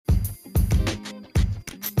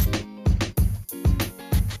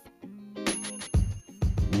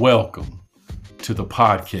Welcome to the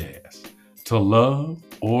podcast, To Love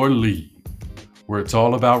or Leave, where it's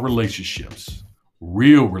all about relationships,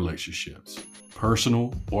 real relationships,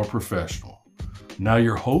 personal or professional. Now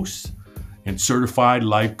your hosts and certified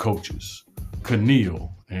life coaches,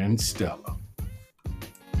 Keneal and Stella.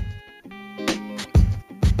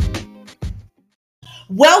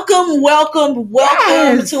 Welcome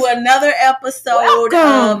to another episode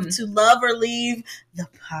of To Love or Leave, the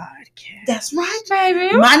podcast. That's right,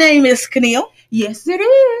 baby. My name is Keneal. Yes, it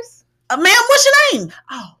is. Ma'am, what's your name?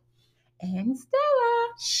 Oh, and Stella.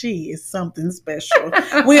 She is something special.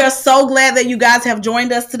 We are so glad that you guys have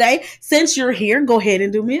joined us today. Since you're here, go ahead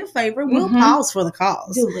and do me a favor. We'll pause for the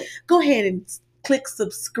cause. Do it. Go ahead and click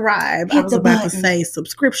subscribe. Hit I was the about button. to say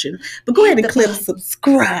subscription, but go ahead and click button.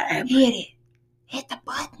 subscribe. Hit it. Hit the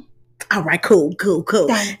button. All right, cool.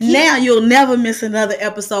 Thank you. Now you'll never miss another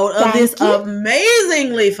episode of Thank this you.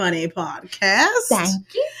 amazingly funny podcast.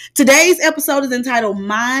 Thank you. Today's episode is entitled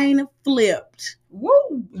Mind Flipped. Woo.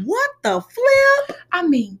 What the flip? I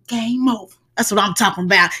mean, game over. That's what I'm talking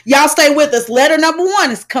about. Y'all stay with us. Letter number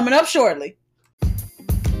 1 is coming up shortly.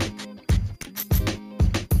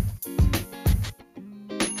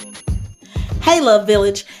 Hey, Love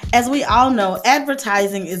Village. As we all know,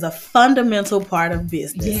 advertising is a fundamental part of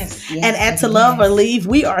business. Yes. And at To Love or Leave,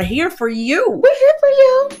 we are here for you. We're here for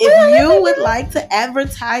you. If you would like to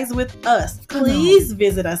advertise with us, Come please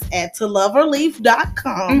visit us at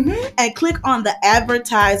toloveorleave.com and click on the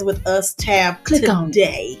Advertise with Us tab Click on it.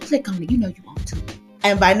 today. Click on it. You know you want to.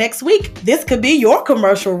 And by next week, this could be your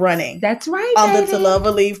commercial running That's right, on the baby. To Love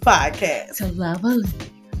or Leave podcast. To love or leave.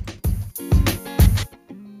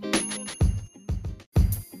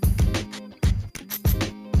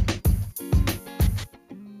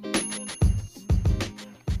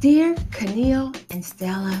 Dear Keneal and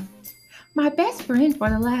Stella, my best friend for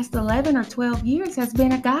the last 11 or 12 years has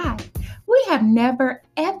been a guy. We have never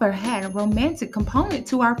ever had a romantic component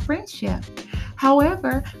to our friendship.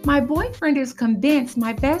 However, my boyfriend is convinced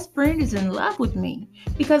my best friend is in love with me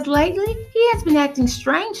because lately he has been acting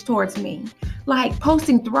strange towards me, like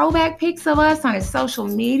posting throwback pics of us on his social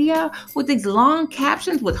media with these long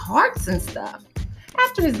captions with hearts and stuff.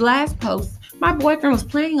 After his last post, my boyfriend was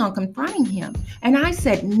planning on confronting him, and I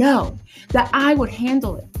said no, that I would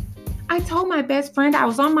handle it. I told my best friend I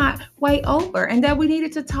was on my way over and that we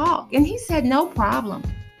needed to talk, and he said no problem.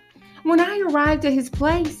 When I arrived at his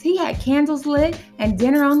place, he had candles lit and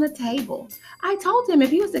dinner on the table. I told him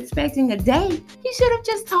if he was expecting a date, he should have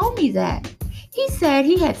just told me that. He said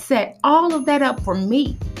he had set all of that up for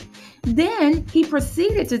me. Then he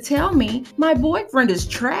proceeded to tell me my boyfriend is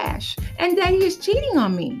trash and that he is cheating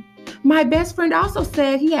on me. My best friend also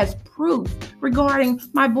said he has proof regarding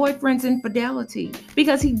my boyfriend's infidelity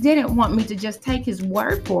because he didn't want me to just take his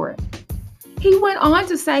word for it. He went on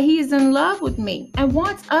to say he is in love with me and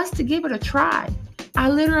wants us to give it a try. I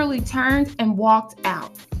literally turned and walked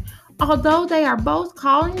out. Although they are both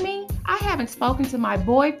calling me, I haven't spoken to my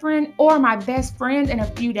boyfriend or my best friend in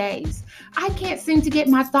a few days. I can't seem to get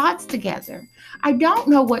my thoughts together. I don't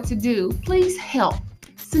know what to do. Please help.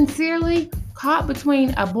 Sincerely, caught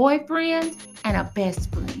between a boyfriend and a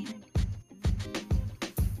best friend.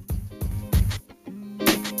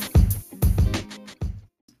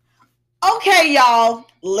 Okay, y'all,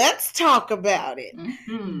 let's talk about it.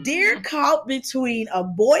 Mm-hmm. Dear caught between a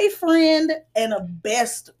boyfriend and a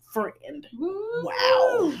best friend.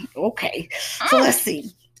 Wow. Okay. So let's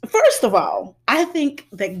see. First of all, I think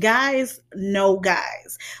that guys know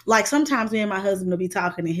guys. Like sometimes me and my husband will be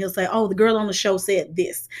talking and he'll say, oh, the girl on the show said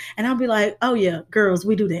this. And I'll be like, oh yeah, girls,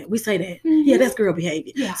 we do that. We say that. Yeah, that's girl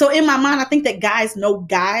behavior. Yeah. So in my mind, I think that guys know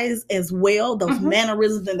guys as well, those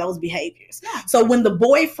mannerisms and those behaviors. Yeah. So when the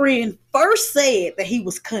boyfriend first said that he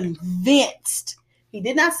was convinced, he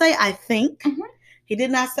did not say, I think. He did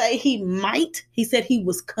not say he might. He said he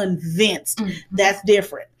was convinced. That's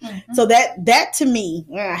different. So that to me,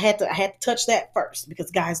 I had to touch that first because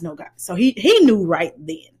guys know guys. So he knew right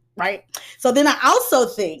then, right? So then I also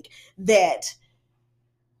think that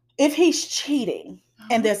if he's cheating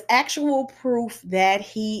and there's actual proof that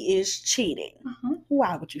he is cheating,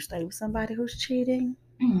 why would you stay with somebody who's cheating?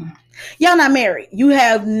 Y'all not married. You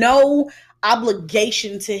have no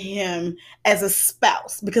obligation to him as a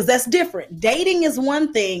spouse because that's different. Dating is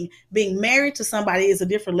one thing. Being married to somebody is a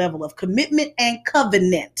different level of commitment and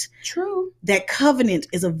covenant. True. That covenant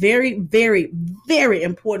is a very, very, very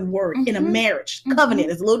important word in a marriage. Covenant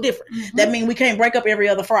is a little different. That means we can't break up every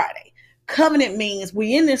other Friday. Covenant means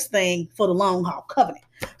we in this thing for the long haul. Covenant.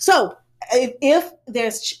 So if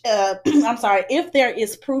there's, if there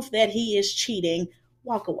is proof that he is cheating,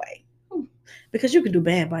 walk away. Because you can do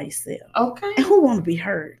bad by yourself. Okay. And who want to be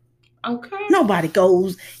hurt? Okay. Nobody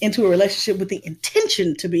goes into a relationship with the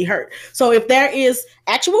intention to be hurt. So if there is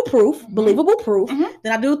actual proof, believable proof,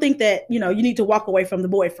 then I do think that, you need to walk away from the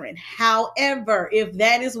boyfriend. However, if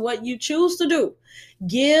that is what you choose to do,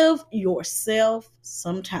 give yourself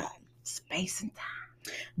some time. Space and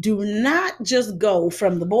time. Do not just go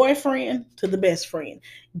from the boyfriend to the best friend.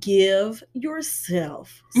 Give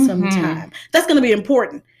yourself some time. That's going to be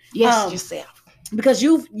important. Yes, yourself. Because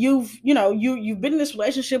you've been in this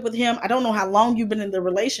relationship with him. I don't know how long you've been in the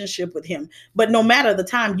relationship with him, but no matter the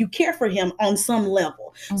time, you care for him on some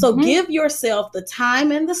level. So give yourself the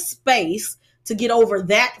time and the space to get over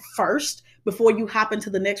that first before you hop into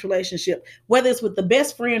the next relationship. Whether it's with the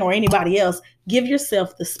best friend or anybody else, give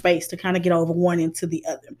yourself the space to kind of get over one into the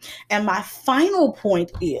other. And my final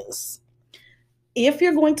point is, if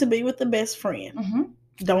you're going to be with the best friend,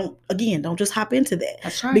 don't just hop into that.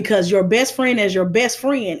 That's right. Because your best friend as your best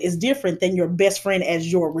friend is different than your best friend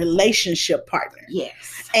as your relationship partner.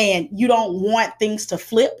 Yes. And you don't want things to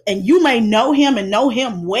flip. And you may know him and know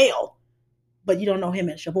him well, but you don't know him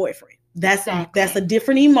as your boyfriend. That's a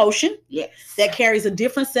different emotion. Yes. That carries a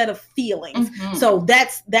different set of feelings. So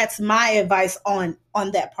that's my advice on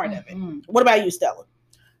that part of it. What about you, Stella?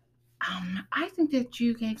 I think that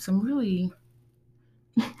you gave some really...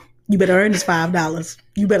 You better earn this $5.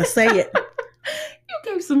 You better say it. You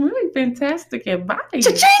gave some really fantastic advice. Let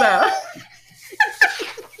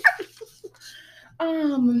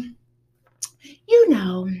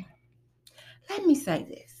me say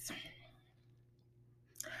this.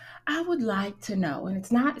 I would like to know, and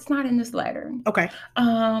it's not in this letter. Okay.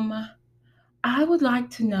 I would like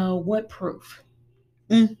to know what proof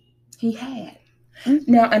he had. Mm-hmm.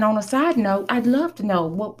 Now, and on a side note, I'd love to know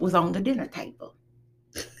what was on the dinner table.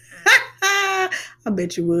 I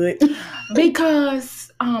bet you would.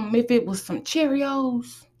 Because if it was some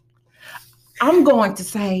Cheerios, I'm going to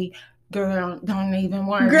say, girl, don't even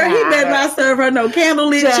worry. Girl, he better not serve her no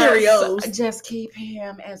candlelit Cheerios. Just keep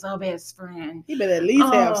him as a best friend. He better at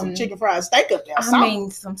least have some chicken fried steak up there. I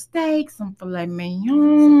mean, some steak, some filet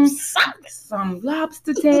mignon, some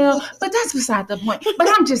lobster tail. But that's beside the point. But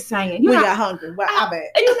I'm just saying. We got hungry. But I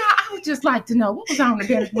bet. I would just like to know what was on the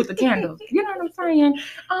dinner with the candles. You know what I'm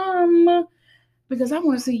saying? Because I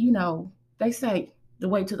want to see, they say the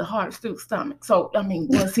way to the heart is through the stomach. So, I mean,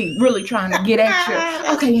 was he really trying to get at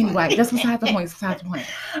you? Okay, anyway, that's beside the point.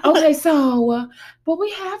 Okay, so what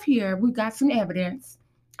we have here, we got some evidence.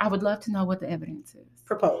 I would love to know what the evidence is.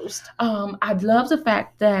 Proposed. I'd love the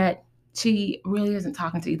fact that she really isn't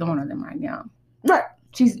talking to either one of them right now. Right.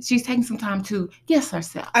 She's taking some time to guess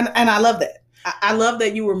herself. And I love that. I love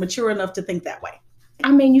that you were mature enough to think that way.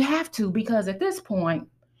 I mean, you have to, because at this point,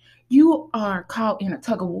 you are caught in a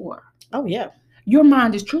tug of war. Oh, yeah. Your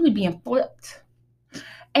mind is truly being flipped.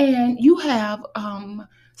 And you have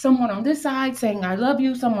someone on this side saying, I love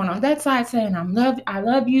you. Someone on that side saying, I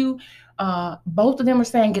love you. Both of them are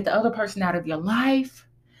saying, get the other person out of your life.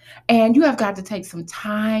 And you have got to take some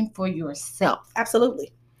time for yourself.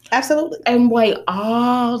 Absolutely. Absolutely. And weigh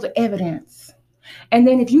all the evidence. And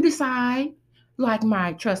then if you decide, like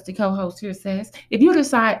my trusty co-host here says, if you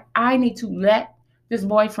decide I need to let this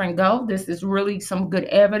boyfriend go, this is really some good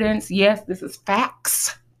evidence. Yes, this is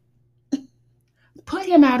facts. Put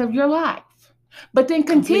him out of your life. But then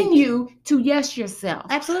continue to yes yourself.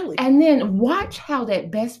 Absolutely. And then watch how that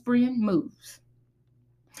best friend moves.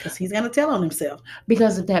 Because he's going to tell on himself.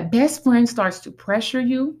 Because if that best friend starts to pressure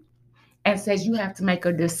you and says you have to make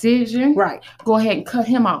a decision, right, go ahead and cut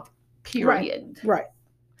him off, period. Right.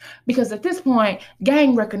 Because at this point,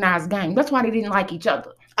 gang recognized gang. That's why they didn't like each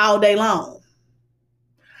other. All day long.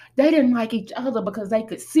 They didn't like each other because they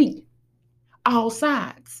could see all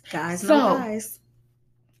sides. Guys, no guys.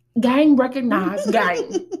 Gang recognized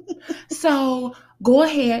gang. So go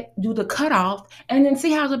ahead, do the cutoff, and then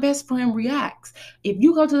see how the best friend reacts. If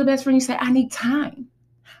you go to the best friend, you say, I need time.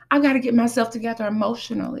 I got to get myself together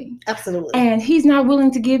emotionally. Absolutely. And he's not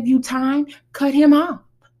willing to give you time, cut him off.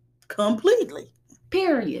 Completely.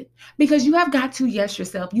 Period. Because you have got to yes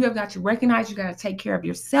yourself. You have got to recognize you got to take care of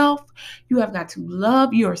yourself. You have got to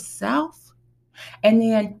love yourself. And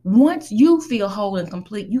then once you feel whole and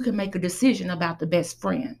complete, you can make a decision about the best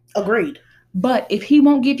friend. Agreed. But if he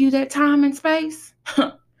won't give you that time and space,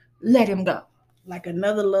 let him go. Like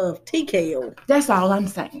another love TKO. That's all I'm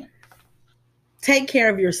saying. Take care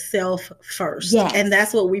of yourself first. Yes. And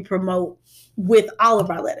that's what we promote with all of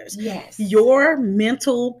our letters. Yes. Your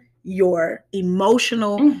mental, your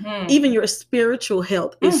emotional, even your spiritual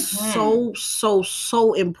health is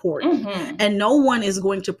so important. And no one is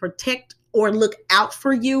going to protect or look out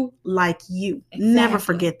for you like you. Exactly. Never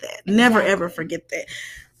forget that. Never, ever forget that.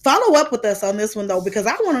 Follow up with us on this one, though, because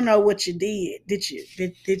I want to know what you did. Did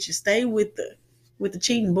you stay with the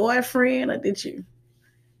cheating boyfriend, or did you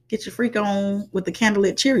get your freak on with the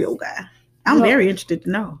candlelit Cheerio guy? I'm very interested to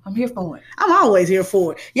know. I'm here for it. I'm always here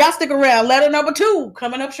for it. Y'all stick around. Letter number 2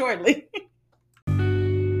 coming up shortly.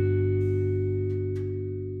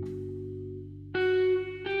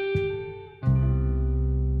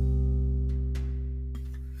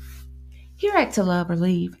 Here at To Love or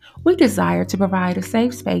Leave, we desire to provide a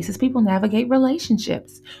safe space as people navigate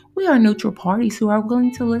relationships. We are neutral parties who are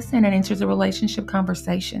willing to listen and enter the relationship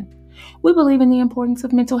conversation. We believe in the importance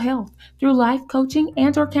of mental health through life coaching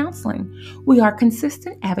and/or counseling. We are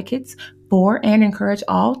consistent advocates for and encourage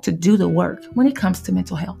all to do the work when it comes to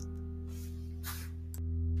mental health.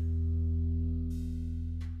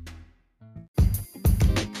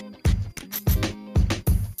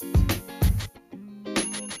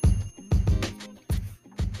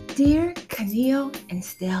 Dear Keneal and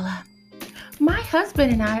Stella, my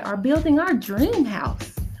husband and I are building our dream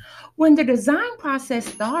house. When the design process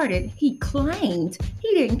started, he claimed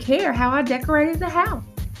he didn't care how I decorated the house.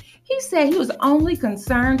 He said he was only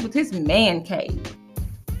concerned with his man cave.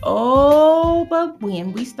 Oh, but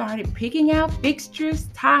when we started picking out fixtures,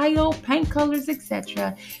 tile, paint colors,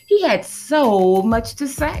 etc., he had so much to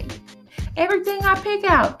say. Everything I pick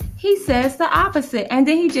out, he says the opposite, and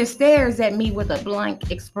then he just stares at me with a blank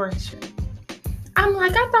expression. I'm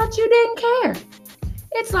like, I thought you didn't care.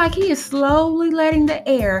 It's like he is slowly letting the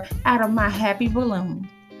air out of my happy balloon.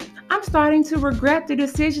 I'm starting to regret the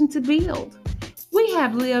decision to build. We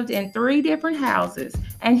have lived in 3 different houses,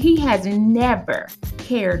 and he has never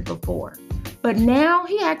cared before. But now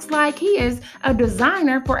he acts like he is a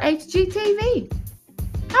designer for HGTV.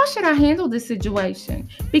 How should I handle this situation?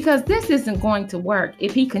 Because this isn't going to work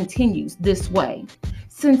if he continues this way.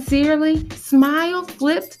 Sincerely, smile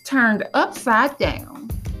flipped, turned upside down.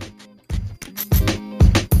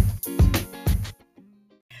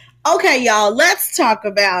 Okay, y'all, let's talk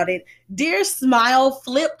about it. Dear Smile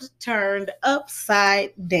flipped, turned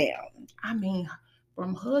upside down. I mean,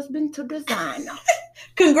 from husband to designer.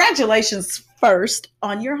 Congratulations first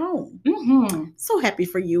on your home. Mm-hmm. So happy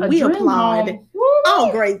for you. A We dream applaud home.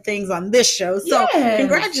 all great things on this show. So Yes.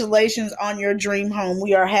 Congratulations on your dream home.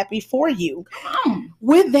 We are happy for you. Come on.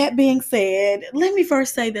 With that being said, let me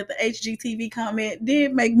first say that the HGTV comment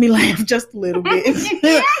did make me laugh just a little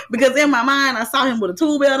bit. Because in my mind, I saw him with a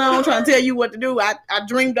tool belt on trying to tell you what to do. I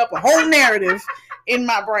dreamed up a whole narrative in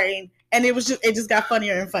my brain, and it just got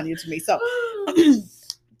funnier and funnier to me. So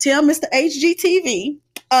tell Mr. HGTV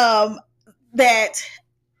that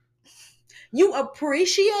you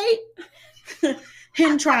appreciate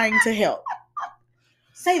him trying to help.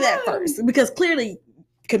 Say that first, because clearly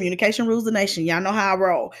communication rules the nation. Y'all know how I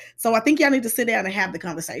roll. So I think y'all need to sit down and have the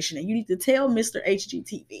conversation, and you need to tell Mr.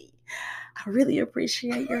 HGTV, I really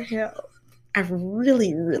appreciate your help. I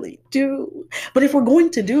really, really do. But if we're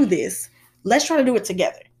going to do this, let's try to do it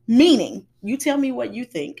together. Meaning, you tell me what you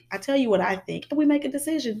think, I tell you what I think, and we make a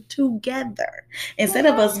decision together. Instead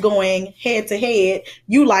of us going head to head,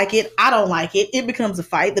 you like it, I don't like it, it becomes a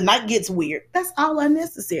fight, the night gets weird. That's all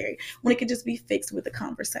unnecessary when it could just be fixed with a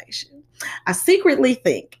conversation. I secretly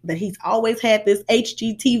think that he's always had this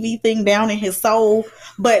HGTV thing down in his soul,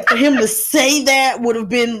 but for him to say that would have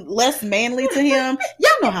been less manly to him.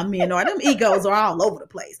 Y'all know how men are. Them egos are all over the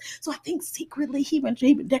place. So I think secretly he been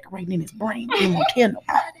decorating in his brain. He won't tell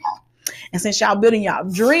nobody. And since y'all building y'all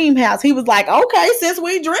dream house, he was like, okay, since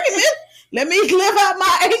we dreaming, let me live out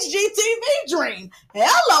my HGTV dream.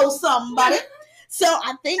 Hello, somebody. So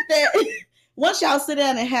I think that once y'all sit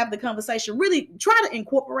down and have the conversation, really try to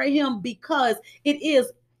incorporate him, because it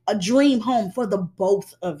is a dream home for the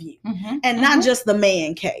both of you, and not just the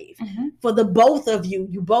man cave. For the both of you,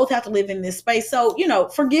 you both have to live in this space. So,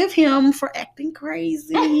 forgive him for acting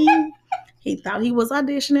crazy. He thought he was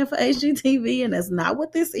auditioning for HGTV, and that's not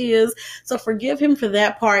what this is. So forgive him for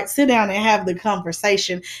that part. Sit down and have the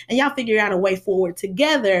conversation, and y'all figure out a way forward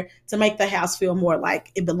together to make the house feel more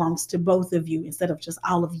like it belongs to both of you instead of just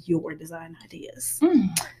all of your design ideas.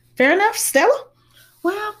 Fair enough, Stella?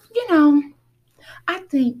 Well, I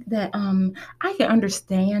think that I can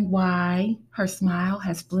understand why her smile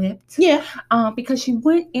has flipped. Yeah. Because she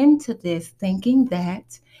went into this thinking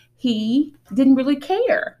that he didn't really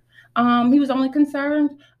care. He was only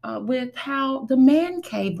concerned with how the man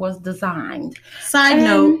cave was designed. Side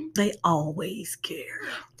note, they always care.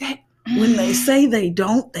 When they say they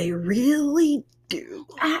don't, they really you.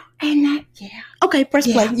 Yeah. Okay, press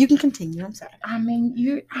Yeah. play. You can continue. I'm sorry.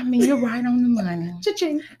 You're right on the money.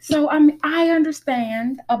 Cha-ching. So I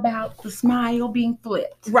understand about the smile being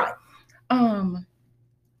flipped. Right.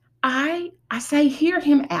 I say hear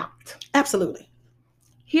him out. Absolutely.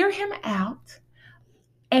 Hear him out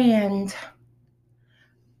and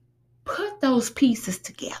put those pieces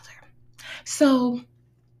together. So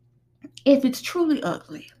if it's truly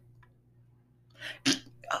ugly,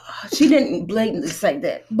 she didn't blatantly say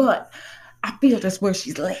that, but I feel that's where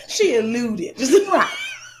she's landing. She alluded. Right.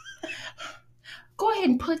 Go ahead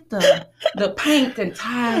and put the paint and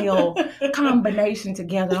tile combination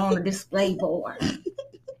together on a display board.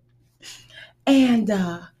 And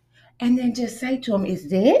then just say to him, is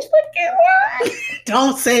this what you want?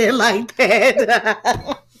 Don't say it like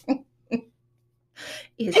that.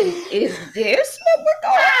 Is this what we're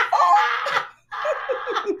going for?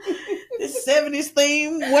 The 70s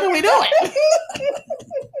theme. What are we doing?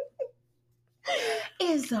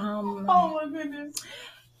 Oh my goodness.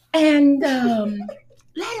 And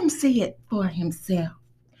let him see it for himself.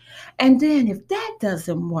 And then if that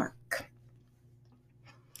doesn't work,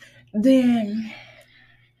 then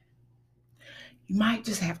you might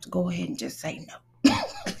just have to go ahead and just say no.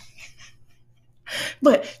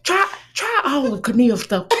 But try all of Keneal's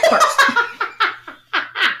stuff first.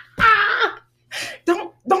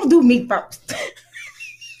 Don't do me first.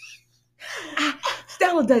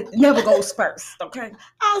 Stella never goes first, okay?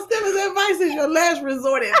 Our Stella's advice is your last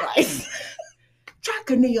resort advice. Try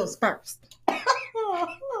Keneal's first.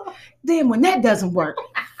 Then when that doesn't work,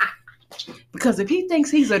 because if he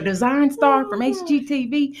thinks he's a design star from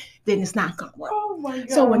HGTV, then it's not going to work. Oh my God.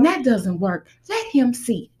 So when that doesn't work, let him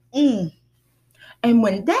see. And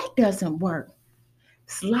when that doesn't work,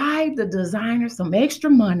 slide the designer some extra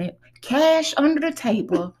money, cash under the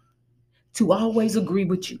table, to always agree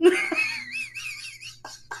with you.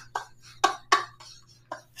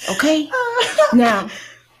 Okay? Now,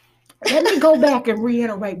 let me go back and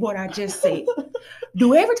reiterate what I just said.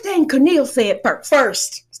 Do everything Keneal said first.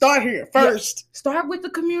 First. Start here. First. Yeah. Start with the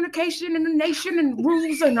communication and the nation and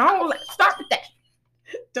rules and all that. Start with that.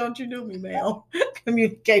 Don't you do me, ma'am.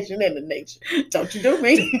 Communication and the nation. Don't you do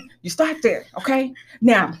me. You start there, okay?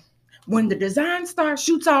 Now, when the design star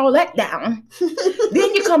shoots all that down,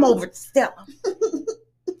 then you come over to Stella.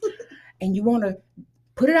 And you want to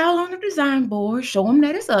put it all on the design board, show them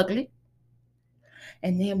that it's ugly.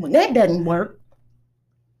 And then when that doesn't work,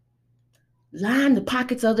 line the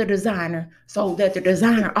pockets of the designer so that the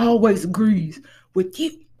designer always agrees with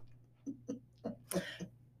you.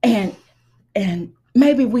 And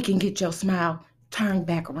maybe we can get your smile turned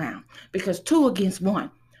back around, because 2 against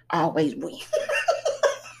 1 always win.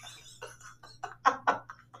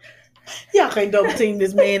 Y'all can't double team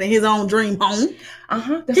this man in his own dream home.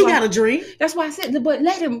 He got a dream. That's why I said, but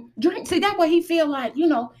let him drink. See, that way he feel like, he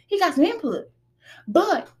got some input.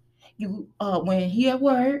 But you, when he at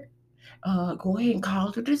work, go ahead and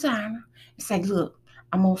call the designer and say, look,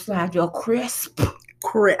 I'm going to slide your crisp,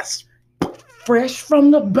 fresh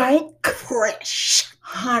from the bank, fresh,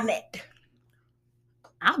 honey.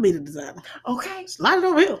 I'll be the designer. Okay. Slide it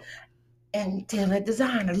over here. And tell that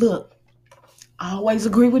designer, look, always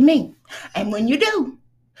agree with me. And when you do,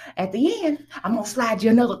 at the end, I'm going to slide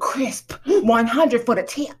you another crisp 100 for the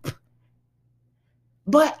tip.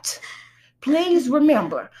 But please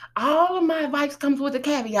remember, all of my advice comes with a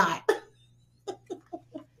caveat.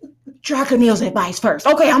 Try Keneal's advice first.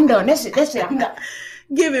 Okay, I'm done. That's it. I'm done.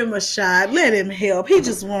 Give him a shot. Let him help. He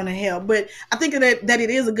just want to help. But I think that it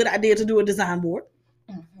is a good idea to do a design board.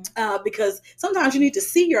 Because sometimes you need to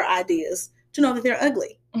see your ideas to know that they're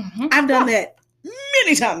ugly. I've done that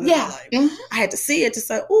many times in my life. I had to see it to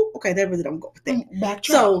say, oh, okay, that really don't go with that.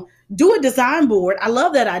 So do a design board. I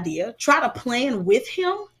love that idea. Try to plan with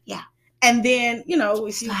him. Yeah. And then,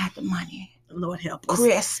 if slide the money. Lord help us.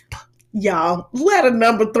 Crisp. Y'all, letter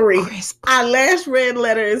number 3. Crisp. Our last red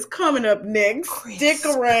letter is coming up next. Crisp. Stick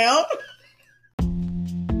around.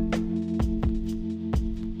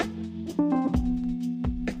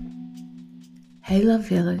 Hey, Love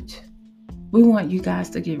Village. We want you guys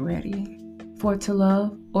to get ready for To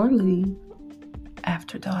Love or Leave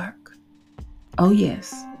After Dark. Oh,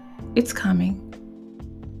 yes, it's coming.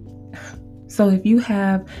 So if you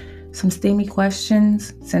have some steamy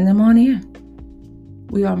questions, send them on in.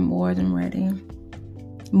 We are more than ready.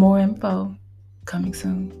 More info coming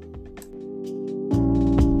soon.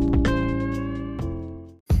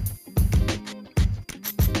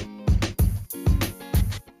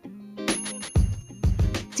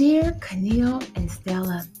 Dear Keneal and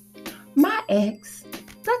Stella, my ex,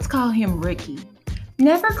 let's call him Ricky,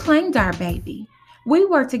 never claimed our baby, We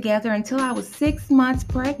were together until I was 6 months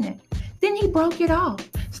pregnant. Then he broke it off,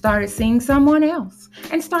 started seeing someone else,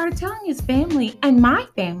 and started telling his family and my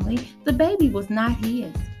family the baby was not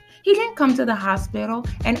his. He didn't come to the hospital,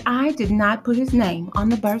 and I did not put his name on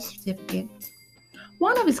the birth certificate.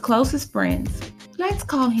 One of his closest friends, let's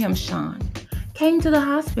call him Sean, came to the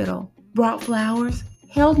hospital, brought flowers,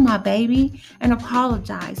 held my baby, and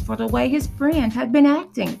apologized for the way his friend had been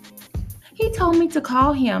acting. He told me to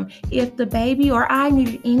call him if the baby or I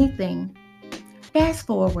needed anything. Fast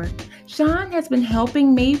forward, Sean has been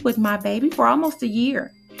helping me with my baby for almost a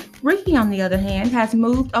year. Ricky, on the other hand, has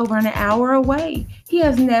moved over an hour away. He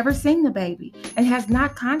has never seen the baby and has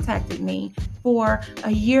not contacted me for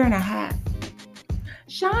a year and a half.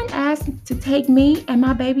 Sean asked to take me and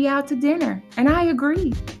my baby out to dinner, and I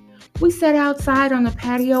agreed. We sat outside on the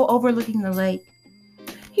patio overlooking the lake.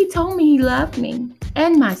 He told me he loved me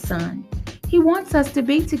and my son. He wants us to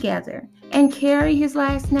be together and carry his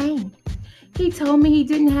last name. He told me he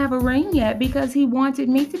didn't have a ring yet because he wanted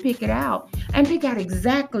me to pick it out and pick out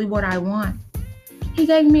exactly what I want. He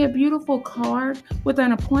gave me a beautiful card with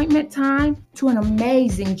an appointment time to an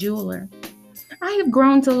amazing jeweler. I have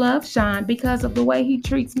grown to love Sean because of the way he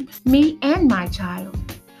treats me and my child.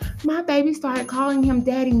 My baby started calling him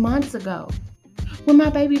daddy months ago. When my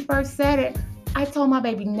baby first said it, I told my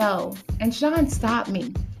baby no, and Sean stopped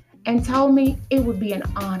me and told me it would be an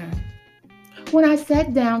honor. When I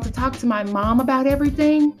sat down to talk to my mom about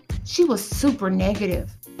everything, she was super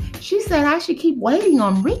negative. She said I should keep waiting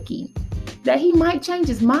on Ricky, that he might change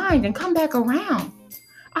his mind and come back around.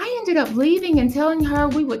 I ended up leaving and telling her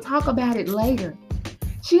we would talk about it later.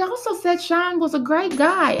 She also said Sean was a great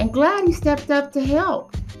guy and glad he stepped up to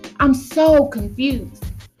help. I'm so confused.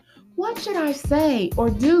 What should I say or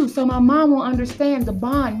do so my mom will understand the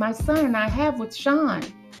bond my son and I have with Sean?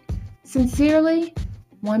 Sincerely,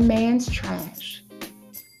 one man's trash.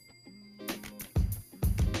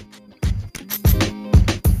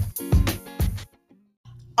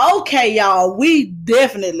 Okay, y'all, we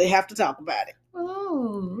definitely have to talk about it.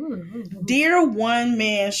 Ooh. Dear one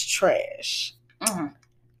man's trash.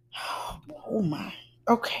 Oh my.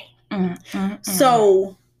 Okay.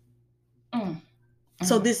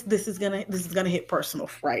 So this is gonna hit personal,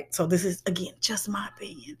 right? So this is, again, just my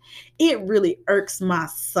opinion. It really irks my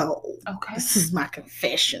soul. Okay. This is my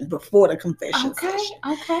confession before the confession session.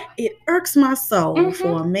 Okay. It irks my soul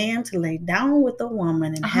for a man to lay down with a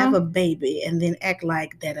woman and have a baby and then act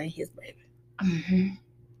like that ain't his baby.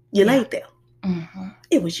 You laid there.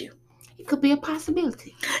 It was you. It could be a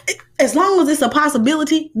possibility. As long as it's a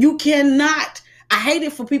possibility, you cannot. I hate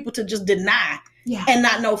it for people to just deny and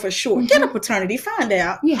not know for sure. Get a paternity, find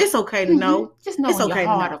out. It's okay to know. Just know it's in okay your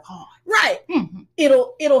heart to know. of heart. Right.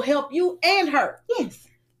 It'll help you and her. Yes.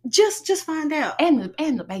 Just find out. And the baby.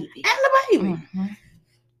 And the baby.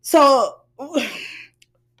 So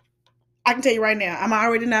I can tell you right now, I'm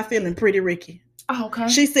already not feeling Pretty Ricky. Oh, okay.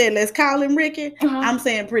 She said, let's call him Ricky. I'm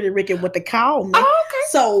saying Pretty Ricky what they call me. Oh, okay.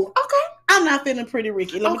 So I'm not feeling Pretty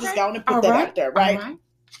Ricky. Let me just go on and put that out there, right? All right.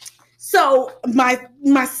 So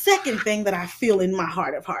my second thing that I feel in my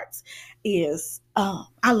heart of hearts is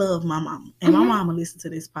I love my mama. And my mama listens to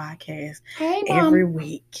this podcast every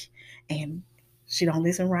week. And she don't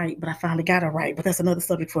listen right, but I finally got her right. But that's another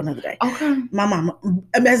subject for another day. Okay. My mama,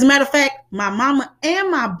 as a matter of fact, my mama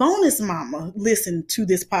and my bonus mama listen to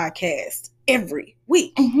this podcast every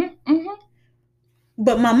week.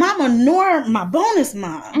 But my mama nor my bonus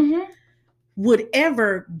mom would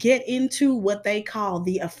ever get into what they call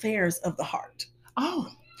the affairs of the heart.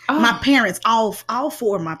 My parents, all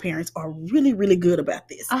four of my parents are really, really good about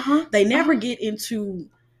this. They never get into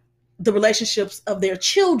the relationships of their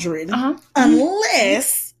children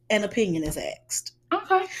unless an opinion is asked.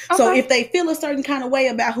 So if they feel a certain kind of way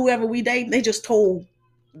about whoever we date, they just told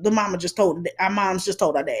our moms just told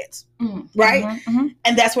our dads, right?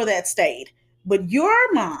 And that's where that stayed. But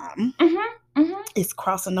your mom is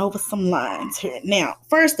crossing over some lines here. Now,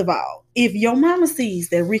 first of all, if your mama sees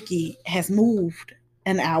that Ricky has moved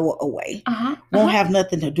an hour away, won't have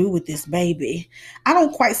nothing to do with this baby, I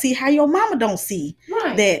don't quite see how your mama don't see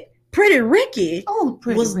that Pretty Ricky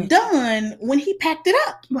was done when he packed it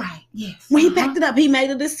up. Right, yes. When he packed it up, he made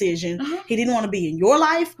a decision. He didn't want to be in your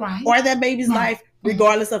life or that baby's life,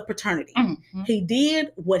 regardless of paternity. He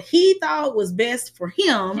did what he thought was best for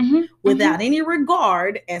him without any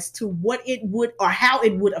regard as to what it would or how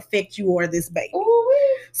it would affect you or this baby.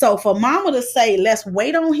 So for mama to say, let's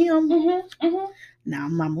wait on him, now,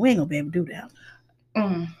 mama, we ain't gonna be able to do that.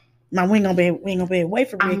 Now, we ain't gonna be able to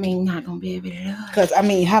wait for Ricky. Not gonna be able to do it. Because,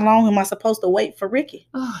 how long am I supposed to wait for Ricky?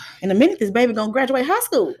 In a minute, this baby gonna graduate high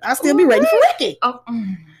school. I'll still be waiting for Ricky.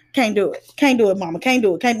 Can't do it. Can't do it, mama. Can't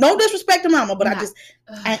do it. Can't. No disrespect to mama, but Nah.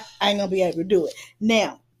 I ain't gonna be able to do it.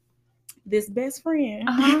 Now, this best friend,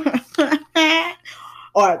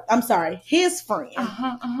 or I'm sorry, his friend,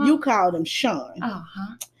 you called him Sean.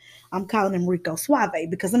 I'm calling him Rico Suave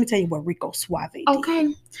because let me tell you what Rico Suave did.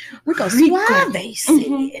 Okay. Rico Suave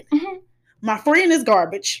said, my friend is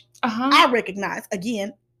garbage. I recognize,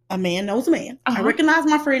 again, a man knows a man. I recognize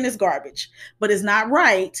my friend is garbage, but it's not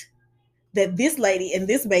right that this lady and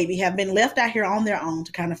this baby have been left out here on their own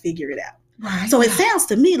to kind of figure it out. Right. So it sounds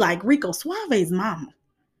to me like Rico Suave's mama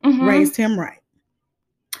raised him right.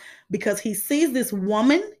 Because he sees this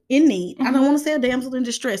woman in need. I don't want to say a damsel in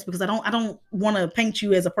distress because I don't want to paint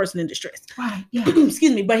you as a person in distress. Right. Yeah.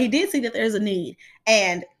 Excuse me. But he did see that there's a need.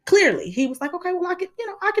 And clearly he was like, okay, well, I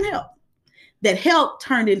can help. That help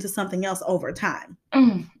turned into something else over time.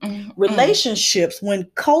 Relationships, when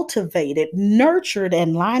cultivated, nurtured,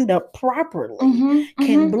 and lined up properly,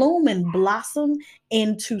 can bloom and blossom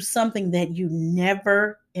into something that you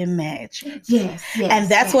never imagined. Yes. And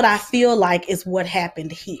that's what I feel like is what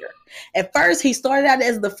happened here. At first, he started out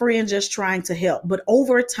as the friend just trying to help, but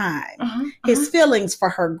over time, his feelings for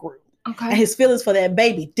her grew. Okay. And his feelings for that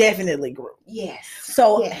baby definitely grew. Yes.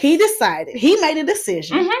 So he decided, he made a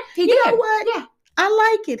decision. He you did. know what? Yeah.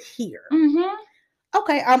 I like it here.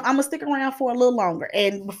 Okay, I'm going to stick around for a little longer.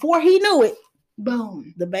 And before he knew it,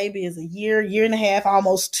 boom, the baby is a year and a half,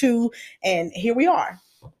 almost 2. And here we are.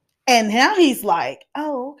 And now he's like,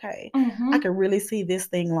 oh, okay, I can really see this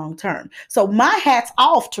thing long term. So my hat's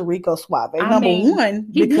off to Rico Suave, number one,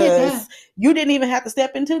 because you didn't even have to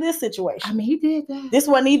step into this situation. I mean, he did that. This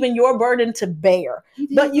wasn't even your burden to bear,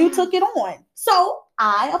 but you took it on. So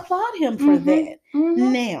I applaud him for that.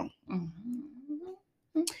 Now,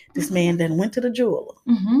 this man then went to the jeweler.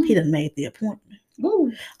 He done made the appointment.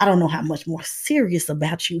 Ooh. I don't know how much more serious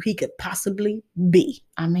about you he could possibly be.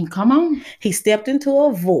 I mean, come on. He stepped into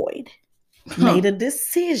a void, made a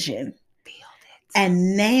decision,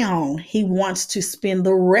 and now he wants to spend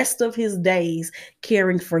the rest of his days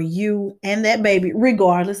caring for you and that baby,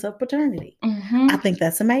 regardless of paternity. I think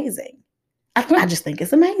that's amazing. I just think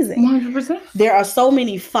it's amazing. 100%. There are so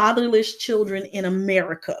many fatherless children in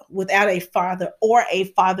America without a father or a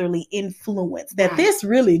fatherly influence that this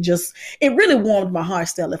really it really warmed my heart,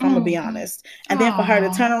 Stella, if I'm gonna be honest. And then for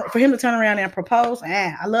him to turn around and propose,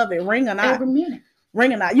 I love it. Ring or not. Every minute.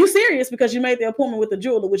 Ring or not. You serious because you made the appointment with the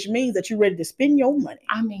jeweler, which means that you're ready to spend your money.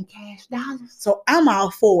 I mean, cash dollars. So I'm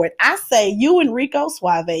all for it. I say you and Rico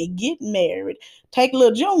Suave get married, take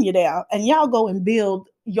little Junior down, and y'all go and build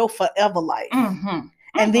your forever life.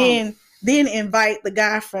 And then invite the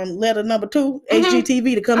guy from letter number 2,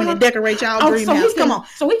 HGTV, to come in and decorate y'all dream house. Come on.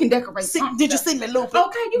 So we can decorate. Did you see me loop it?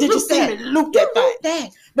 Okay, did you see me loop that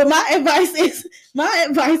thing? But my advice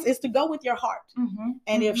is to go with your heart.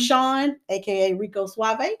 And if Sean, aka Rico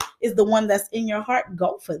Suave, is the one that's in your heart,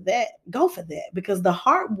 go for that. Go for that. Because the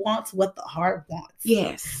heart wants what the heart wants.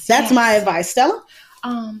 Yes. That's my advice. Stella?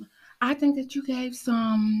 I think that you gave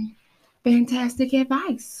some fantastic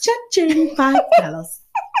advice. Cha-ching, $5.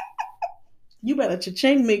 You better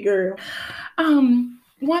cha-ching me, girl.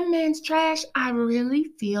 One man's trash, I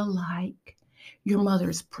really feel like your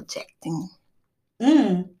mother's projecting.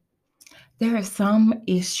 There is some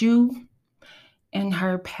issue in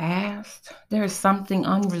her past. There is something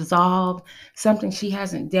unresolved, something she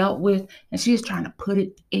hasn't dealt with, and she is trying to put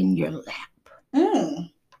it in your lap.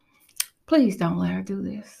 Please don't let her do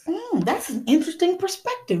this. That's an interesting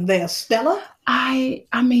perspective there, Stella. I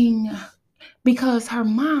mean, because her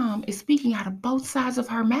mom is speaking out of both sides of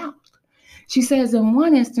her mouth. She says in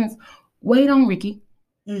one instance, wait on Ricky.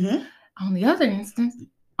 On the other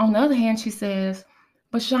hand, she says,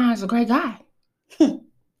 but Sean's a great guy.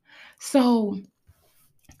 So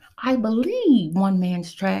I believe one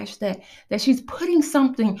man's trash that she's putting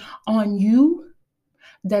something on you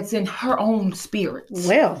that's in her own spirit.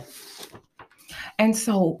 Well. And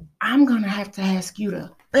so I'm going to have to ask you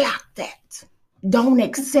to block that. Don't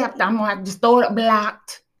accept. I'm going to have to just throw it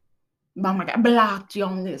blocked. Oh my God, blocked you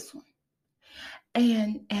on this one.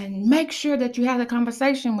 And make sure that you have a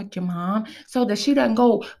conversation with your mom so that she doesn't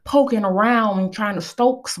go poking around and trying to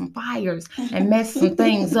stoke some fires and mess some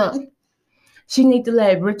things up. She needs to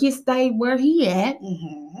let Ricky stay where he at.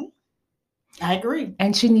 I agree.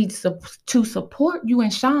 And she needs to support you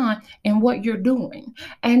and Sean in what you're doing.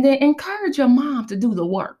 And then encourage your mom to do the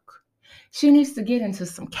work. She needs to get into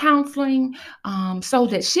some counseling so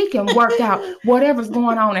that she can work out whatever's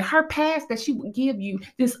going on in her past, that she would give you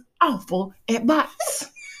this awful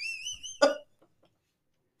advice.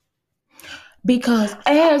 Because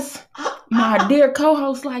as my dear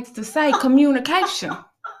co-host likes to say, communication.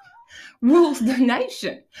 rules the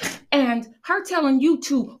nation. And her telling you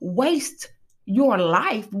to waste your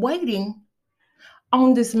life waiting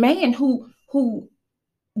on this man who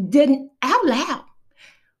didn't out loud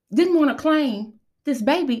didn't want to claim this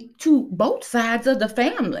baby to both sides of the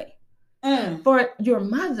family. For your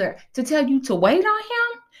mother to tell you to wait on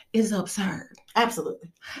him is absurd.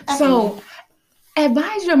 Absolutely. So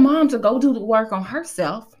advise your mom to go do the work on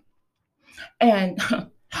herself. And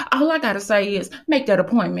all I got to say is make that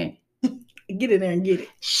appointment. Get in there and get it.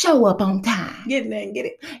 Show up on time. Get in there and get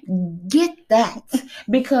it. Get that.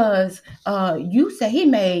 Because you say he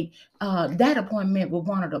made that appointment with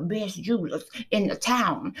one of the best jewelers in the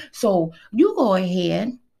town. So you go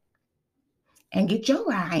ahead and get your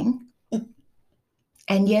ring.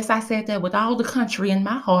 And yes, I said that with all the country in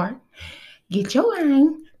my heart. Get your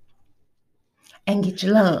ring and get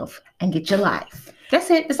your love and get your life.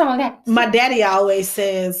 That's it. That's all I got. My daddy always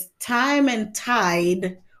says, time and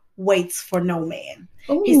tide waits for no man.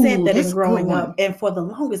 Ooh, he said that in that's growing good. up. And for the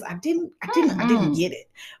longest, I didn't get it.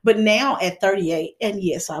 But now at 38, and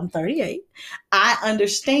yes, I'm 38, I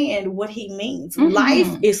understand what he means.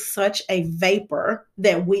 Life is such a vapor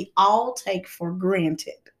that we all take for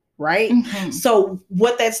granted. Right? So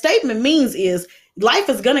what that statement means is life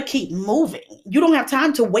is going to keep moving. You don't have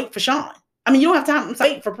time to wait for Sean. I mean, you don't have time to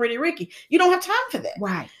wait for Pretty Ricky. You don't have time for that.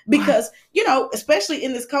 Right. Because, you know, especially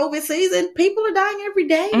in this COVID season, people are dying every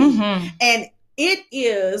day. And it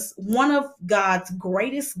is one of God's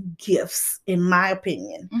greatest gifts, in my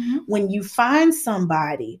opinion, when you find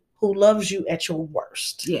somebody who loves you at your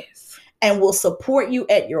worst. Yes. And will support you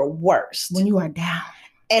at your worst. When you are down.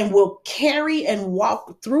 And will carry and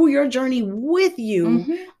walk through your journey with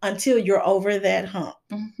you until you're over that hump.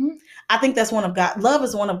 I think that's love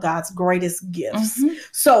is one of God's greatest gifts.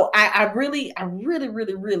 So I really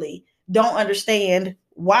don't understand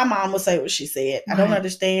why mom would say what she said. I don't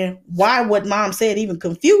understand why what mom said even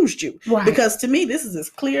confused you. Right. Because to me, this is as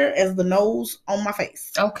clear as the nose on my face.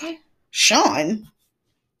 Okay. Sean,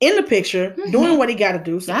 in the picture, doing what he got to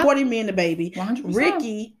do, supporting me and the baby. 100%.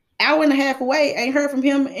 Ricky, hour and a half away, ain't heard from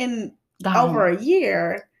him in over a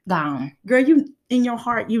year. Gone. Girl, you in your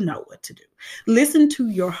heart, you know what to do. Listen to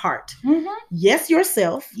your heart. Yes,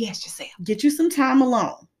 yourself. Yes, yourself. Get you some time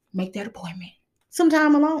alone. Make that appointment. Some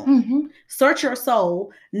time alone. Search your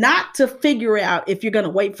soul, not to figure out if you're going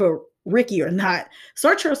to wait for Ricky or not.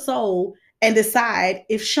 Search your soul and decide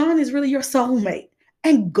if Sean is really your soulmate,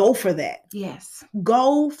 and go for that. Yes.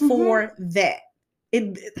 Go for that.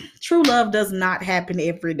 True love does not happen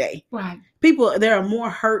every day. Right. There are more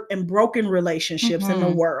hurt and broken relationships in the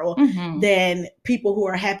world than people who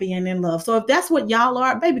are happy and in love. So if that's what y'all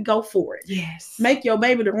are, baby, go for it. Yes. Make your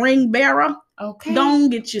baby the ring bearer. Okay. Don't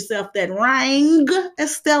get yourself that ring,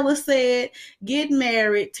 as Stella said. Get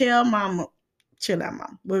married. Tell mama, chill out,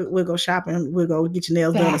 mom. We'll go shopping. We'll go get your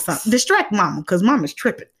nails done or something. Distract mama, because mama's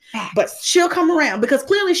tripping. Facts. But she'll come around because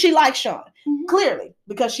clearly she likes Sean. Clearly,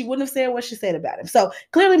 because she wouldn't have said what she said about him. So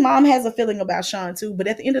clearly mom has a feeling about Sean too. But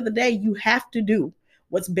at the end of the day, you have to do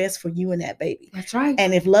what's best for you and that baby. That's right.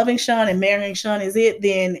 And if loving Sean and marrying Sean is it,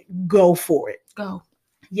 then go for it. Go.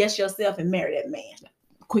 Yes, yourself and marry that man.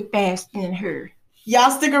 Quick, fast, and her. Y'all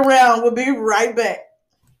stick around. We'll be right back.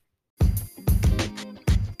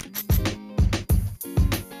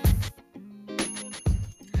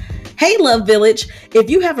 Hey, Love Village. If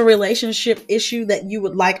you have a relationship issue that you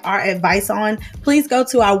would like our advice on, please go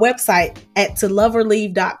to our website at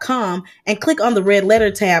toloveorleave.com and click on the red letter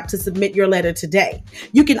tab to submit your letter today.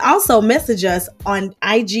 You can also message us on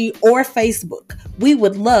IG or Facebook. We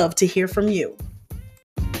would love to hear from you.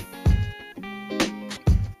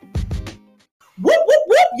 Whoop, whoop,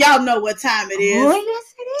 whoop. Y'all know what time it is. Oh,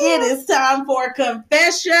 yes, it is. It is time for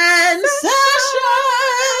confession session.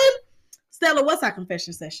 Stella, what's our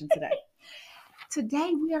confession session today?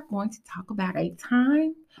 Today we are going to talk about a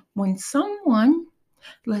time when someone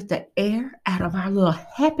let the air out of our little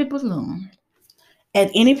happy balloon. At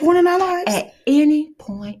any point in our lives? At any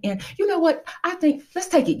point in. You know what? I think, let's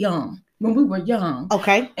take it young. When we were young.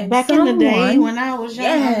 Okay. And back in the day when I was young,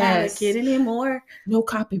 I'm not a Yes. kid anymore. No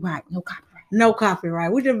copyright. No copyright. No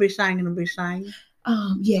copyright. We just be singing and be singing.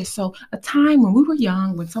 Yes, so a time when we were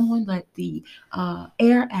young, when someone let the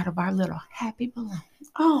air out of our little happy balloon.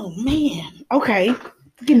 Oh, man. Okay.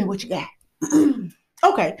 Give me what you got.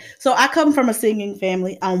 Okay. So I come from a singing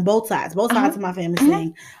family on both sides. Both sides of my family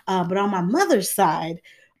sing. But on my mother's side,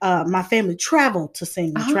 my family traveled to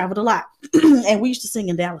sing. We traveled a lot. And we used to sing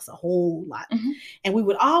in Dallas a whole lot. And we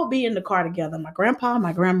would all be in the car together. My grandpa,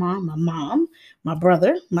 my grandma, my mom, my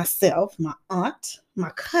brother, myself, my aunt,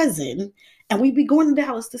 my cousin. And we'd be going to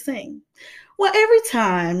Dallas to sing. Well, every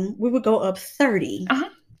time we would go up 30,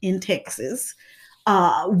 in Texas,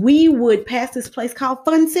 we would pass this place called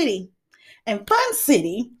Fun City. And Fun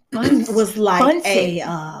City was like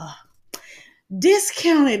a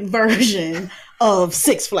discounted version of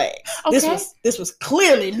Six Flags. Okay. This was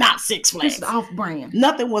clearly not Six This Flags. is off-brand.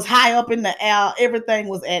 Nothing was high up in the air. Everything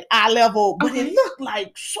was at eye level, but Okay. it looked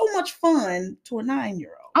like so much fun to a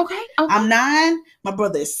 9-year-old. Okay. I'm 9. My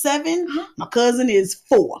brother is 7. Uh-huh. My cousin is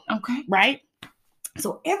 4. Okay. Right?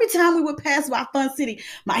 So every time we would pass by Fun City,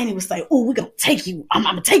 my auntie would say, "Oh, we're going to take you. I'm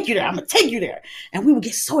going to take you there. I'm going to take you there." And we would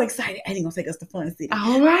get so excited. Auntie going to take us to Fun City.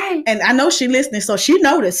 All right. And I know she listening, so she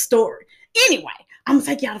know this story. Anyway, I'm going to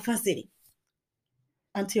take y'all to Fun City.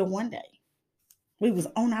 Until one day, we was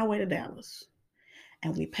on our way to Dallas.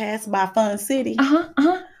 And we passed by Fun City.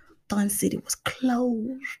 Fun City was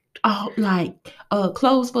closed. Oh, like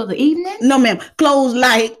closed for the evening? No, ma'am. Closed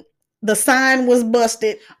like the sign was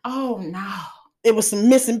busted. Oh, no. There was some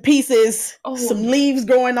missing pieces, Oh. some leaves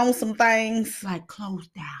growing on some things. Like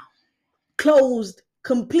closed down. Closed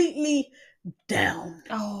completely down.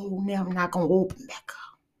 Oh, now I'm not going to open back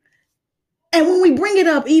up. And when we bring it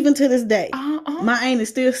up, even to this day, my auntie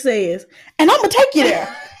still says, "And I'm going to take you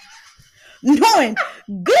there." Knowing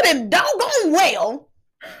good and doggone well,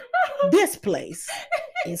 this place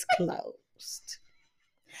is closed.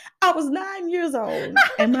 I was 9 years old,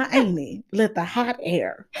 and my auntie let the hot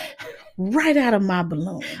air right out of my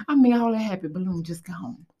balloon. I mean, all that happy balloon just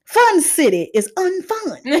gone. Fun City is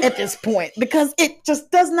unfun at this point because it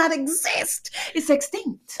just does not exist. It's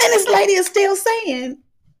extinct. And this lady is still saying,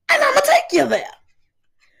 "And I'm going to take you there."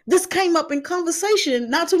 This came up in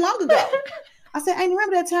conversation not too long ago. I said, "Auntie,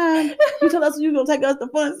 remember that time you told us you were going to take us to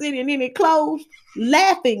Fun City and then it closed?"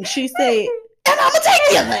 Laughing, she said, "And I'm going to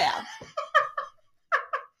take you there."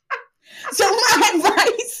 So my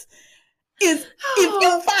advice is, if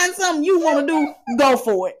you find something you want to do, go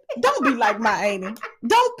for it. Don't be like my auntie.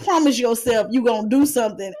 Don't promise yourself you're going to do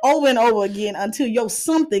something over and over again until your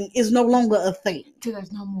something is no longer a thing. Till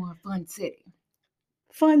there's no more Fun City.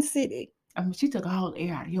 Fun City. I mean, she took all the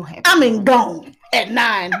air out of your happy. I mean, gone at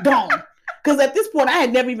 9, gone. Because at this point, I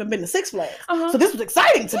had never even been to Six Flags. So this was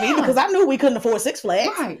exciting to me because I knew we couldn't afford Six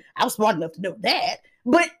Flags. Right. I was smart enough to know that.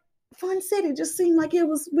 But Fun City just seemed like it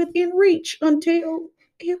was within reach until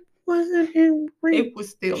it wasn't in reach. It was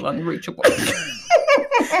still unreachable.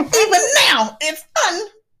 Even now, it's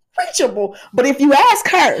unreachable. But if you ask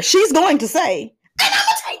her, she's going to say, "And I'm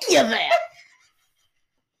going to take you there."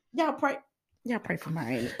 Y'all pray for my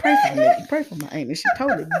auntie. Pray for me. Pray for my auntie. She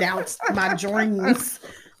totally doubts my dreams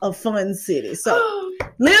of Fun City. So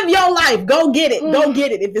live your life. Go get it. Go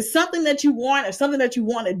get it. If it's something that you want or something that you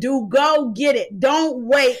want to do, go get it. Don't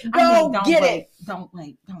wait. Don't get it. Don't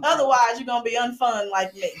wait. Otherwise, you're going to be unfun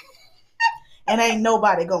like me. And ain't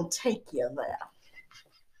nobody going to take you there.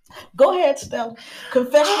 Go ahead, Stella.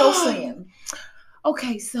 Confess your sin.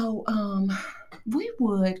 Okay, so we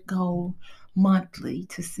would go monthly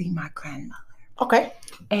to see my grandmother. Okay.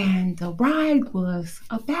 And the ride was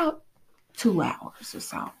about 2 hours or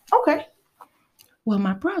so. Okay. Well,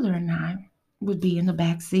 my brother and I would be in the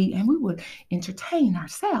back seat and we would entertain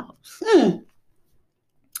ourselves.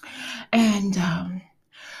 And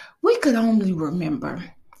we could only remember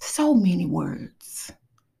so many words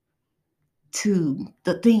to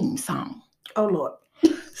the theme song. Oh, Lord.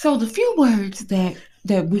 So the few words that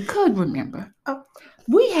we could remember,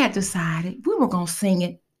 we had decided we were going to sing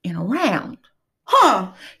it in a round.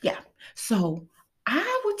 Huh. Yeah. So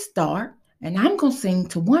I would start and I'm going to sing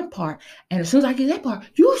to one part. And as soon as I get that part,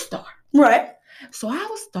 you start. Right. So I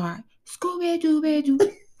would start, Scooby-Dooby-Doo,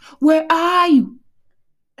 where are you?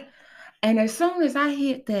 And as soon as I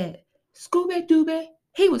hit that Scooby-Dooby,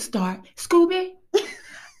 he would start, Scooby.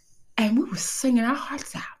 And we were singing our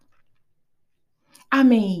hearts out. I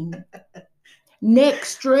mean, neck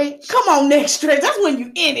stretch. Come on, neck stretch. That's when you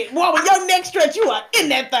in it. Boy, with your neck stretch, you are in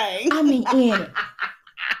that thing. I mean, in it.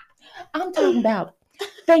 I'm talking about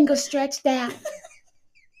fingers stretched out.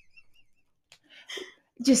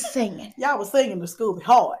 Just singing. Y'all was singing the Scooby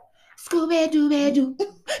hard. Scooby-Dooby-Doo,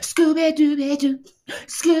 Scooby-Dooby-Doo,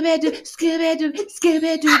 Scooby-Doo, Scooby-Doo,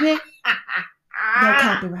 Scooby-Dooby. No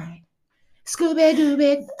copyright.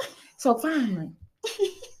 Scooby-Dooby. So finally,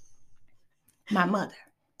 my mother,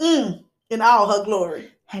 in all her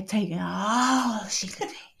glory, had taken all she could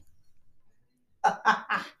take.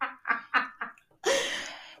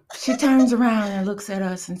 She turns around and looks at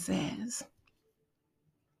us and says,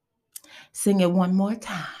 "Sing it one more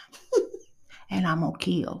time, and I'm gonna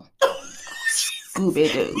kill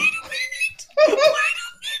Scooby-Doo."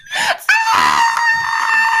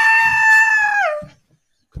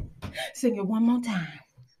 Sing it one more time.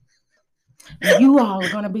 And you all are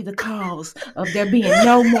going to be the cause of there being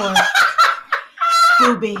no more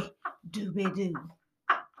Scooby-Dooby-Doo.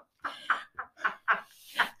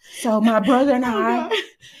 So my brother and I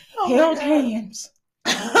held hands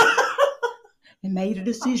and made a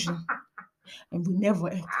decision. And we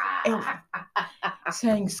never, ever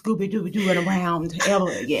sang Scooby-Dooby-Doo around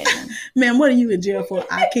ever again. Man, what are you in jail for?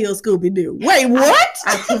 I killed Scooby-Doo. Wait, what?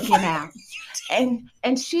 I took him out.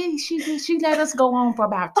 And she let us go on for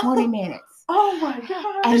about 20 minutes. Oh my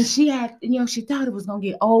God. And she had, she thought it was going to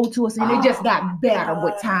get old to us, and it just got better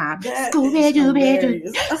with time.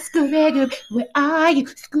 Scooby-Dooby-Doo, Scooby-Doo, where are you?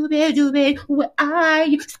 Scooby-Dooby, where are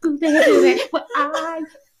you? Scooby-Dooby, where are you?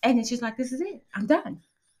 And then she's like, this is it. I'm done.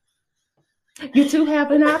 You two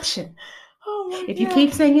have an option. If you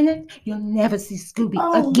keep singing it, you'll never see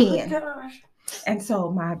Scooby again. And so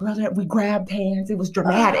my brother, we grabbed hands. It was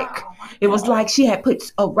dramatic. It was like she had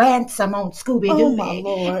put a ransom on Scooby-Doo.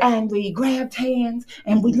 And we grabbed hands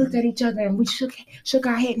and we looked at each other and we shook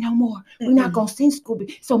our head. No more. We're not going to sing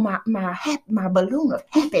Scooby. So my balloon of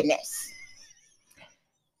happiness,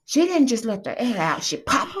 she didn't just let the air out. She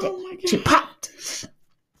popped it. She popped.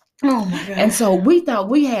 Oh my God. And so we thought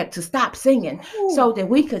we had to stop singing so that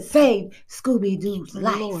we could save Scooby-Doo's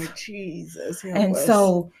life. Lord Jesus. And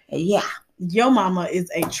so, yeah. Your mama is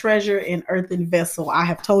a treasure in earthen vessel. I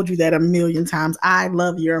have told you that a million times. I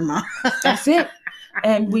love your mama. That's it.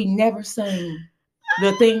 And we never sang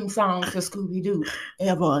the theme song to Scooby-Doo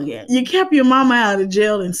ever again. You kept your mama out of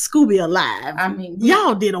jail and Scooby alive. I mean,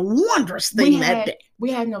 y'all did a wondrous thing that day. We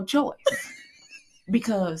had no choice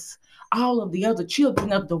because all of the other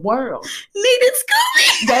children of the world needed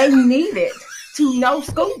Scooby. They needed to know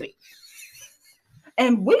Scooby.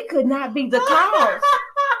 And we could not be the cause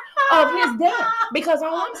of his death. Because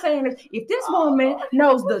all I'm saying is, if this woman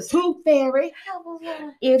knows the Tooth Fairy,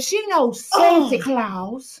 if she knows Santa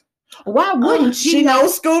Claus, why wouldn't she know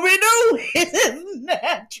Scooby-Doo? It's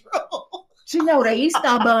natural. She know the Easter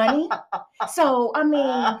Bunny. So, I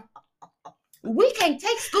mean, we can't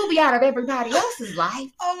take Scooby out of everybody else's life.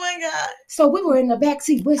 Oh my God. So we were in the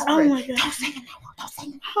backseat whispering, oh my God. Don't sing it no more, don't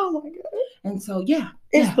sing it. Oh my God. And so, yeah.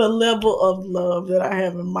 It's the level of love that I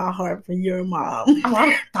have in my heart for your mom. Oh,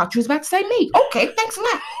 I thought you was about to say me. Okay, thanks a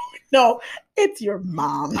lot. No, it's your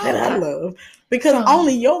mom that I love. Because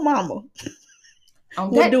only your mama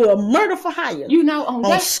would do a murder for hire. You know, on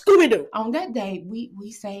Scooby-Doo. On that day,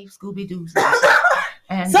 we saved Scooby-Doo's life.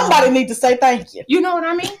 And somebody need to say thank you. You know what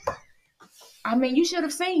I mean? I mean, you should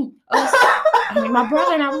have seen us. I mean, my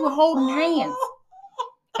brother and I, we were holding hands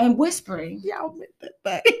and whispering. Y'all meant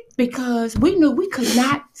that thing. Because we knew we could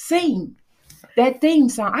not sing that theme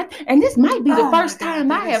song. And this might be the first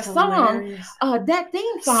time I have sung that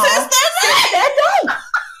theme song. Since that day.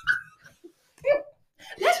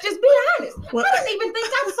 Let's just be honest. Well, I didn't even think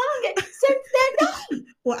I've sung it since that day.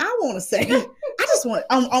 Well, I want to say, I just want,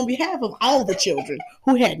 on behalf of all the children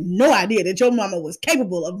who had no idea that your mama was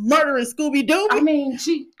capable of murdering Scooby-Doo. I mean,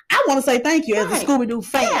 I want to say thank you as a Scooby-Doo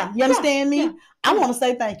fan. Yeah, you understand me? Yeah. I want to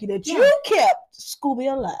say thank you that you kept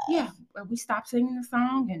Scooby alive. Yeah, we stopped singing the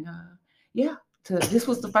song, and this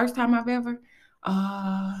was the first time I've ever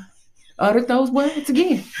uttered those words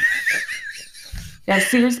again. That's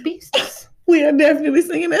serious business. We are definitely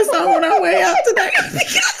singing that song on our way out today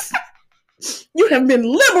because you have been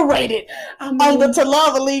liberated on the To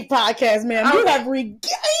Love or Leave podcast, man. You have regained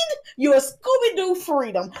your Scooby-Doo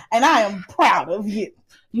freedom, and I am proud of you.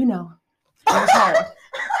 You know, it was hard,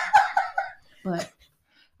 but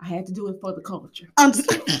I had to do it for the culture.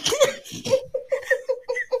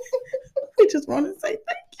 We just want to say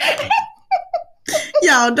thank you.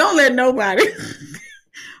 Y'all, don't let nobody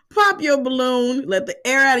pop your balloon. Let the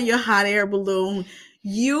air out of your hot air balloon.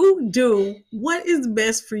 You do what is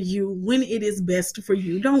best for you when it is best for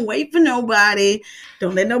you. Don't wait for nobody.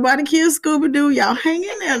 Don't let nobody kill Scooby-Doo. Y'all hang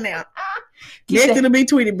in there now. Next it'll be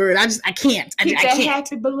Tweety Bird. I can't. I can't.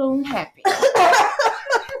 Happy balloon happy.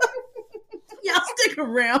 Y'all stick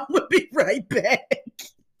around. We'll be right back.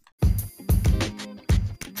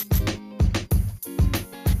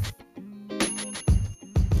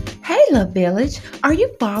 Hey, Love Village, are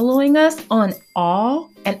you following us on all,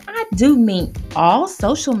 and I do mean all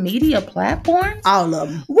social media platforms? All of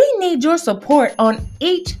them. We need your support on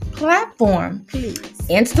each platform. Please.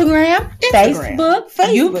 Instagram, Facebook,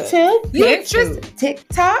 YouTube, Pinterest,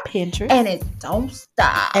 TikTok, and it don't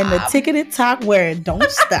stop. And the ticketed talk where it don't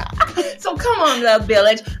stop. So come on, Love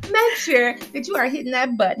Village, make sure that you are hitting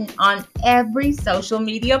that button on every social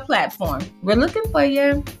media platform. We're looking for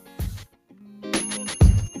you.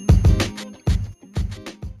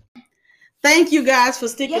 Thank you guys for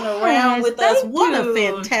sticking around with us. What a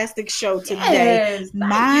fantastic show today. Yes,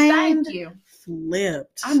 thank you.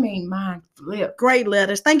 flipped. Mine flipped. Great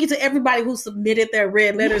letters. Thank you to everybody who submitted their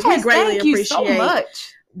red letters. Yes, We greatly thank you appreciate so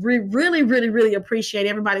much. We really, really, really appreciate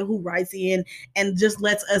everybody who writes in and just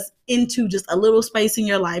lets us into just a little space in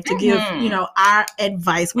your life to give, our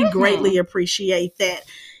advice. We greatly appreciate that.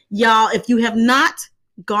 Y'all, if you have not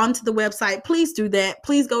gone to the website, please do that.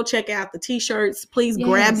 Please go check out the t-shirts. Please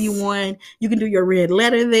grab you one. You can do your red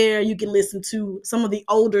letter there. You can listen to some of the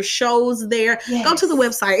older shows there. Yes. Go to the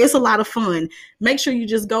website. It's a lot of fun. Make sure you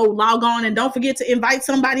just go log on, and don't forget to invite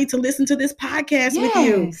somebody to listen to this podcast with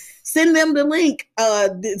you. Send them the link.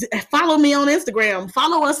 Follow me on Instagram.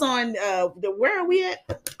 Follow us on where are we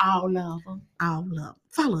at? All of them.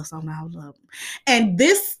 Follow us on all of them. And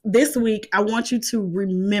this week, I want you to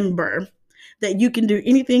remember that you can do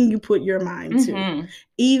anything you put your mind to,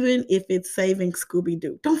 even if it's saving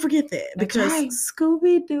Scooby-Doo. Don't forget that. That's because right.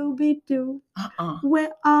 Scooby-Doo,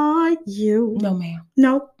 where are you? No, ma'am.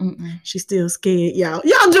 Nope. She's still scared, y'all.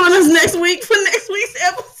 Y'all join us next week for next week's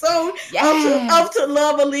episode of To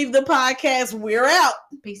Love or Leave the Podcast. We're out.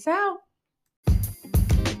 Peace out.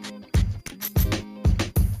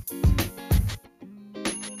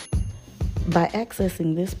 By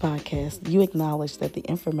accessing this podcast, you acknowledge that the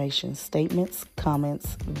information, statements,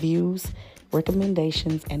 comments, views,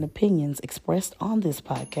 recommendations, and opinions expressed on this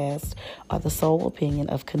podcast are the sole opinion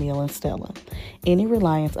of Keneal and Stella. Any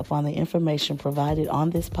reliance upon the information provided on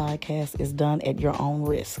this podcast is done at your own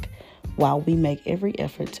risk. While we make every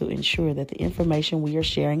effort to ensure that the information we are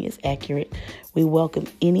sharing is accurate, we welcome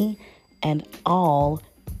any and all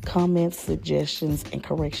comments, suggestions, and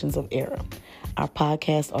corrections of error. Our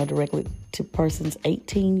podcasts are directed to persons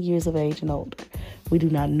 18 years of age and older. We do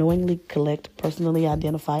not knowingly collect personally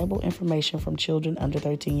identifiable information from children under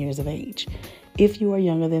 13 years of age. If you are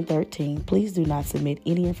younger than 13, please do not submit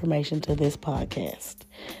any information to this podcast.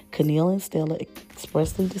 Keneal and Stella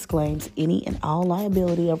expressly disclaims any and all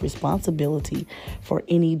liability of responsibility for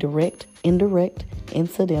any direct, indirect,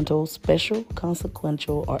 incidental, special,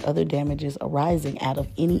 consequential, or other damages arising out of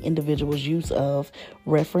any individual's use of,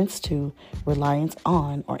 reference to, reliance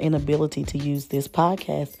on, or inability to use this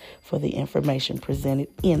podcast for the information presented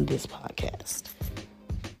in this podcast.